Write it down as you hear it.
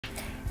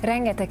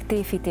Rengeteg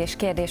tévhités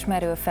kérdés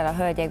merül fel a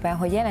hölgyekben,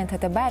 hogy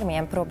jelenthet-e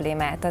bármilyen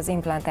problémát az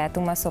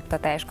implantátum a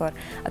szoptatáskor.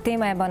 A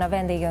témában a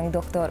vendégünk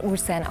dr.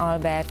 Urszán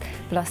Albert,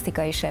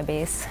 plasztikai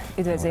sebész.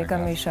 Üdvözlők a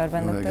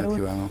műsorban, doktor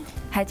úr.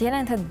 Hát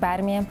jelenthet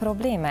bármilyen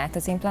problémát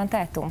az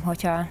implantátum,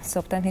 hogyha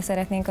szoptatni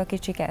szeretnénk a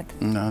kicsiket?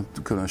 Hát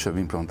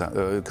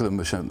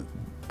különösebb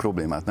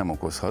problémát nem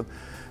okozhat.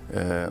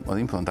 Az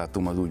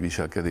implantátum az úgy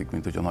viselkedik,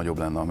 mint hogyha nagyobb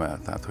lenne a mell.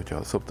 Tehát, hogyha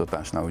a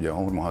szoptatásnál ugye a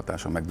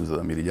hormonhatása megduzzad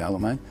a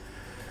mirigyállomány,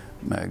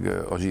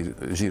 meg a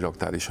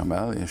zsírraktár is a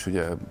mell, és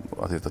ugye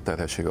azért a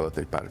terhesség alatt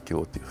egy pár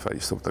kilót fel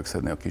is szoktak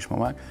szedni a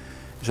kismamák,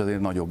 és azért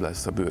nagyobb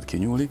lesz, a bőr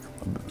kinyúlik,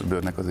 a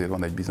bőrnek azért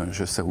van egy bizonyos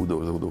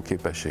összehúzódó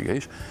képessége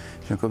is,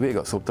 és amikor vége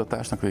a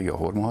szoptatásnak, vége a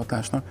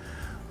hormonhatásnak,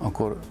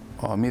 akkor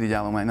a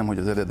mirigyállomány nem, hogy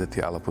az eredeti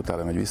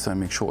állapotára megy vissza, hanem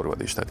még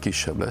sorvad is, tehát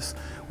kisebb lesz.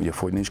 Ugye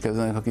fogyni is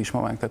kezdenek a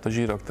kismamák, tehát a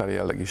zsírraktár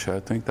jelleg is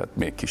eltűnik, tehát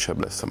még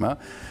kisebb lesz a mell.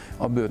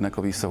 A bőrnek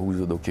a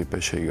visszahúzódó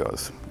képessége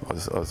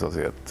az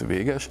azért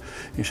véges,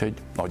 és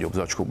egy nagyobb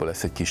zacskóban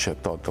lesz egy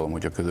kisebb tartalom,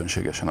 hogyha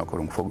közönségesen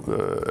akarunk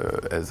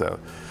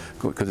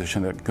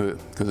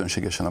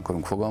közönségesen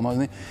akarunk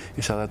fogalmazni,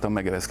 és általában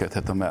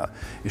megereszkedhet a mell.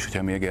 És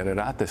hogyha még erre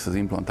rátesz az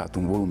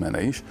implantátum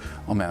volumene is,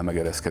 a mell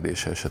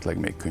megereszkedése esetleg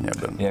még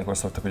könnyebben. Ilyenkor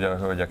szoktak ugye a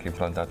hölgyek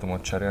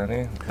implantátumot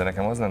cserélni, de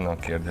nekem az lenne a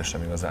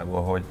kérdésem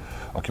igazából, hogy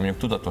aki mondjuk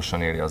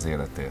tudatosan éli az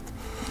életét,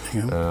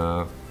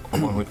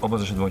 abban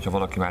az esetben, hogyha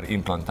valaki már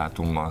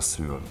implantátummal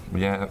szül,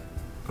 ugye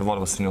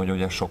valószínű, hogy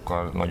ugye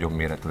sokkal nagyobb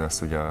méretű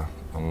lesz ugye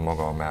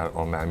maga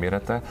a mell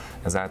mérete,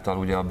 ezáltal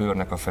ugye a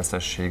bőrnek a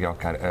feszessége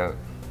akár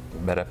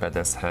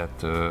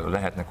berepedezhet,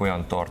 lehetnek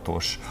olyan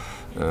tartós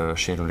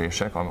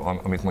sérülések,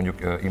 amit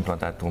mondjuk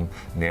implantátum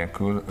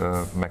nélkül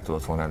meg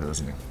tudott volna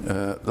előzni.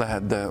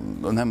 Lehet, de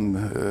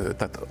nem,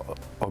 tehát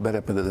a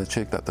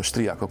berepedezettség, tehát a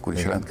striák akkor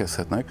is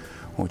jelentkezhetnek,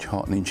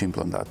 hogyha nincs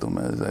implantátum,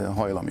 ez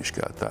hajlam is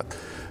kell, tehát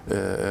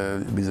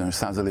bizonyos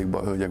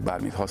százalékban a hölgyek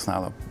bármit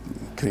használ, a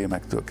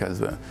krémektől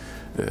kezdve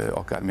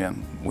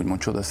akármilyen úgymond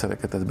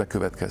csodaszereket, ez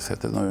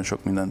bekövetkezhet, ez nagyon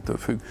sok mindentől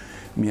függ,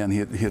 milyen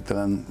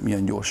hirtelen,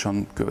 milyen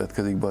gyorsan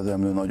következik be az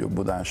emlő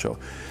nagyobbodása,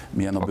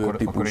 milyen a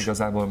bőrtípus. Akkor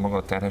igazából maga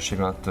a terhesség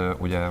alatt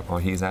ugye a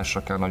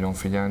hízásra kell nagyon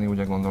figyelni,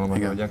 ugye gondolom a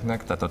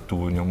hölgyeknek, tehát a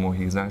túlnyomó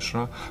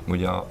hízásra,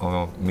 ugye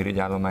a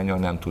mirigyállománnyal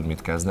nem tud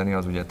mit kezdeni,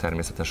 az ugye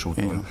természetes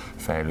úton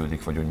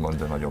fejlődik, vagy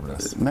úgymond nagyobb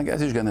lesz. Meg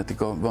ez is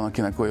genetika, van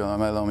akinek olyan a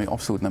mell, ami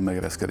abszolút nem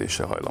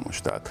megereszkedésre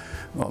hajlamos, tehát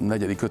a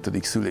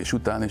 4.-5. szülés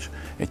után is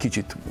egy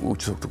kicsit úgy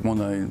szoktuk mondani,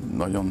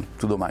 nagyon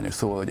tudományos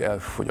szó, hogy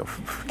elfogy a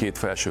két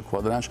felső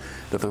kvadráns,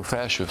 tehát a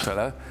felső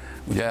fele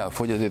ugye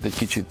elfogy, ezért egy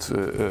kicsit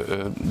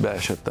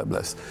beesettebb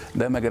lesz.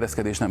 De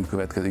megereszkedés nem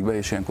következik be,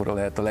 és ilyenkor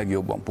lehet a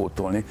legjobban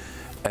pótolni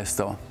ezt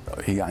a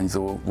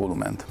hiányzó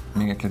volument.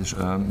 Még egy kérdés,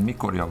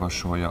 mikor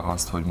javasolja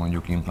azt, hogy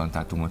mondjuk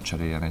implantátumot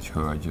cseréljen egy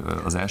hölgy?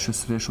 Az első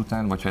szülés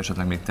után, vagy ha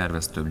esetleg még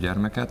tervez több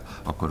gyermeket,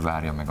 akkor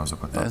várja meg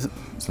azokat a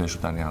szülés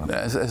utáni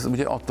állapotokat? Ez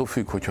ugye attól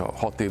függ, hogyha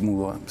 6 év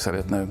múlva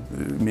szeretne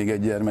még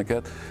egy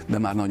gyermeket, de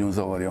már nagyon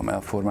zavarja a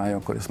mellformája,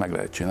 akkor ezt meg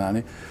lehet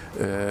csinálni.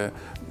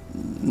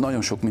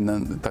 Nagyon sok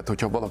minden, tehát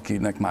hogyha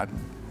valakinek már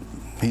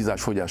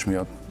hízás-fogyás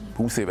miatt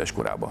 20 éves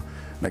korában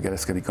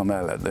megereszkedik a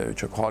mellett, de ő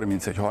csak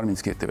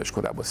 31-32 éves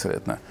korában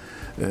szeretne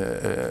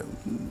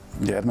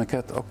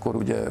gyermeket, akkor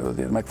ugye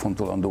azért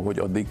megfontolandó, hogy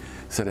addig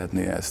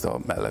szeretné ezt a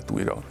mellet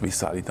újra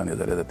visszaállítani az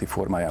eredeti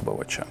formájába,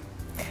 vagy sem.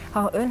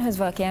 Ha önhöz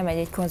valaki elmegy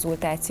egy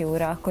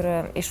konzultációra,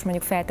 akkor, és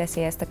mondjuk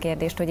felteszi ezt a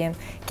kérdést, hogy én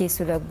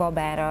készülök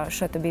babára,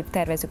 stb.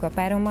 Tervezzük a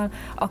párommal,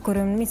 akkor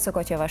ön mit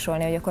szokott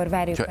javasolni, hogy akkor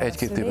várjuk el a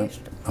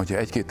szülést? Hogyha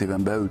 1-2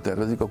 éven belül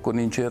tervezik, akkor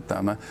nincs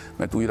értelme,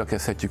 mert újra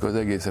kezdhetjük az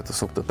egészet a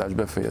szoptatás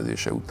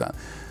befejezése után.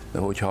 De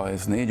hogyha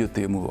ez 4-5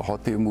 év múlva,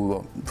 6 év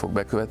múlva fog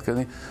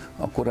bekövetkezni,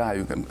 akkor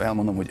rájuk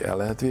elmondom, hogy el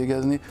lehet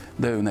végezni,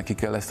 de ő neki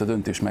kell ezt a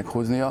döntést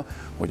meghoznia,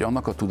 hogy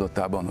annak a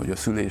tudatában, hogy a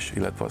szülés,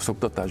 illetve a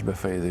szoptatás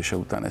befejezése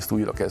után ezt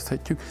újra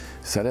kezdhetjük,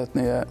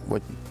 szeretné-e,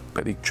 vagy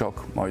pedig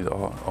csak majd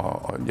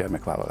a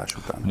gyermekvállalás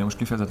után. Ugye most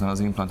kifejezetten az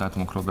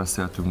implantátumokról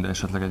beszéltünk, de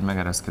esetleg egy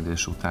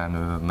megereszkedés után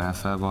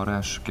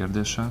mellfelvarrás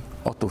kérdése?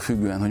 Attól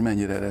függően, hogy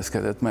mennyire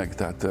ereszkedett meg,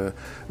 tehát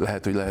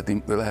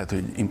lehet,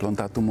 hogy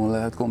implantátumon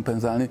lehet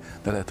kompenzálni,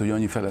 de lehet, hogy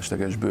annyi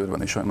felesleges bőr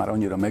van, és már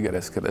annyira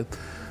megereszkedett,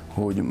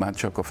 hogy már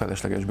csak a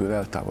felesleges bőr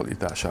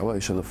eltávolításával,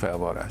 és ez a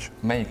felvarrás.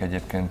 Melyik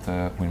egyébként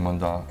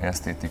úgymond a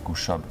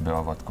esztétikusabb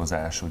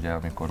beavatkozás, ugye,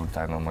 amikor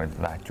utána majd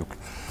látjuk?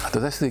 Hát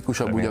az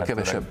esztétikusabb ugye a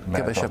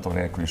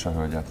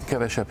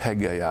kevesebb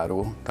heggel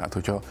járó,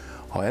 tehát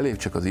ha elég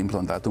csak az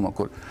implantátum,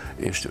 akkor,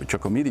 és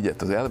csak a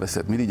mirigyet, az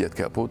elveszett mirigyet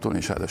kell pótolni,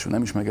 és ráadásul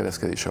nem is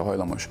megereszkedésre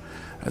hajlamos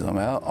ez a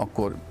mell,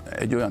 akkor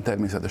egy olyan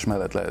természetes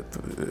mellet lehet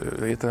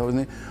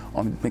létrehozni,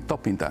 amit még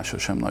tapintásra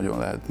sem nagyon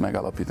lehet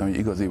megállapítani, hogy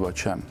igazi vagy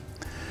sem.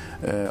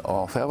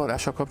 A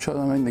felvarrással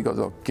kapcsolatban mindig az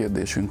a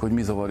kérdésünk, hogy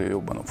mi zavarja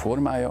jobban, a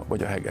formája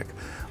vagy a hegek.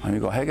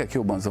 Amíg a hegek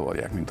jobban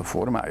zavarják, mint a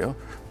formája,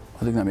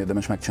 addig nem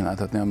érdemes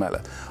megcsináltatni a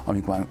mellet.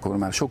 Amikor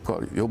már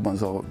sokkal jobban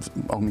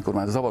amikor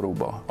már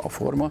zavaróbb a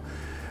forma,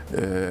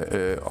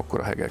 akkor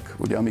a hegek,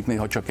 ugye, amik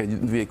néha csak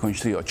egy vékony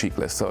striacsík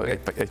lesz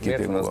egy-két év múlva.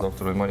 Miért van az,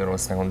 doktor, hogy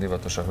Magyarországon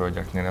divatos a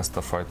hölgyeknél ezt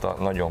a fajta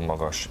nagyon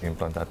magas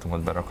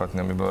implantátumot berakatni,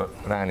 amiből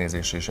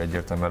ránézés is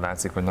egyértelműen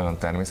látszik, hogy nagyon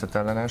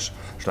természetellenes,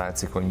 és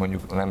látszik, hogy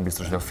mondjuk nem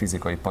biztos, hogy a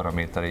fizikai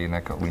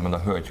paramétereinek úgymond a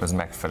hölgyhöz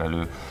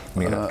megfelelő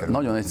méret kerül.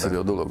 Nagyon egyszerű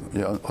a dolog.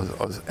 Ugye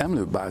az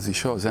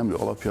emlőbázisa, az emlő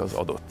alapja az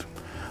adott.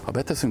 Ha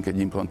beteszünk egy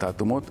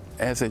implantátumot,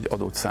 ez egy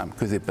adott szám,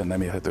 középen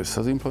nem érhet össze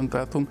az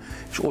implantátum,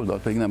 és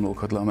oldalt pedig nem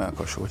lóghat le a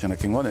mellkasról. Ha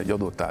nekünk van egy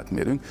adott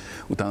átmérünk,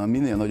 utána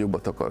minél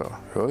nagyobbat akar a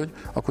hölgy,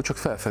 akkor csak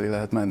felfelé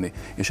lehet menni,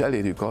 és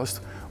elérjük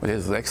azt, hogy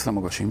ez az extra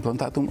magas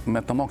implantátum,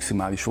 mert a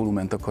maximális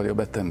volument akarja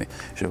betenni.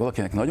 És ha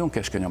valakinek nagyon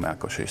keskeny a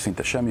mellkasa, és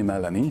szinte semmi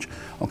melle nincs,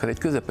 akkor egy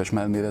közepes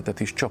mellméretet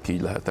is csak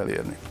így lehet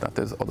elérni. Tehát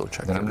ez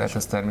adottság. De nem lehet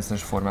ezt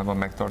természetes formában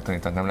megtartani,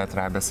 tehát nem lehet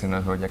rábeszélni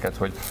a hölgyeket,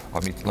 hogy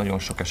amit nagyon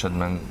sok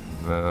esetben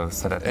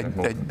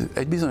szeretnek.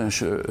 Egy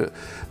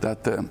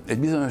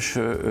bizonyos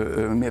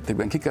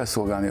mértékben ki kell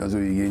szolgálni az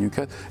ő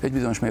igényüket, egy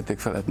bizonyos mérték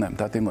felett nem.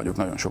 Tehát én vagyok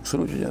nagyon sokszor,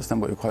 úgyhogy ezt nem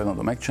vagyok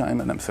hajlandó megcsinálni,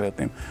 mert nem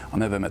szeretném a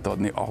nevemet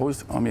adni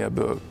ahhoz, ami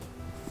ebből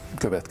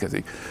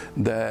következik.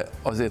 De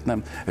azért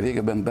nem,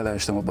 régebben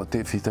beleestem abba a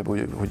tévhitbe,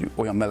 hogy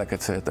olyan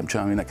meleket szeretem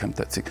csinálni, ami nekem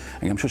tetszik.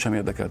 Engem sosem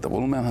érdekelt a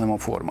volumen, hanem a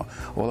forma.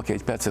 Ha valaki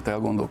egy percet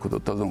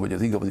elgondolkodott azon, hogy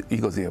ez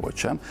igazi-e vagy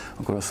sem,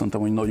 akkor azt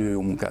mondtam, hogy nagyon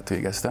jó munkát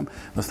végeztem,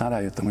 de aztán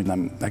rájöttem, hogy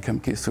nem nekem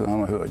készül,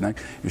 hanem a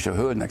hölgynek, és ha a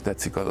hölgynek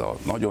tetszik az a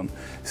nagyon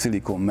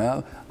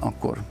szilikommell,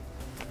 akkor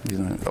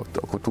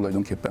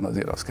tulajdonképpen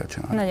azért azt kell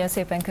csinálni. Nagyon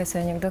szépen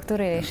köszönjük, doktor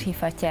úr, és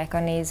hívhatják a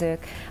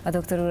nézők a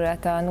doktor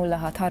urat a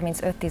 06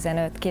 35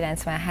 15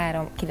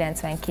 93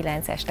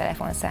 99-es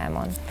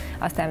telefonszámon.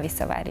 Aztán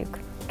visszavárjuk.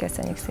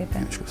 Köszönjük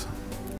szépen. Én is köszönöm.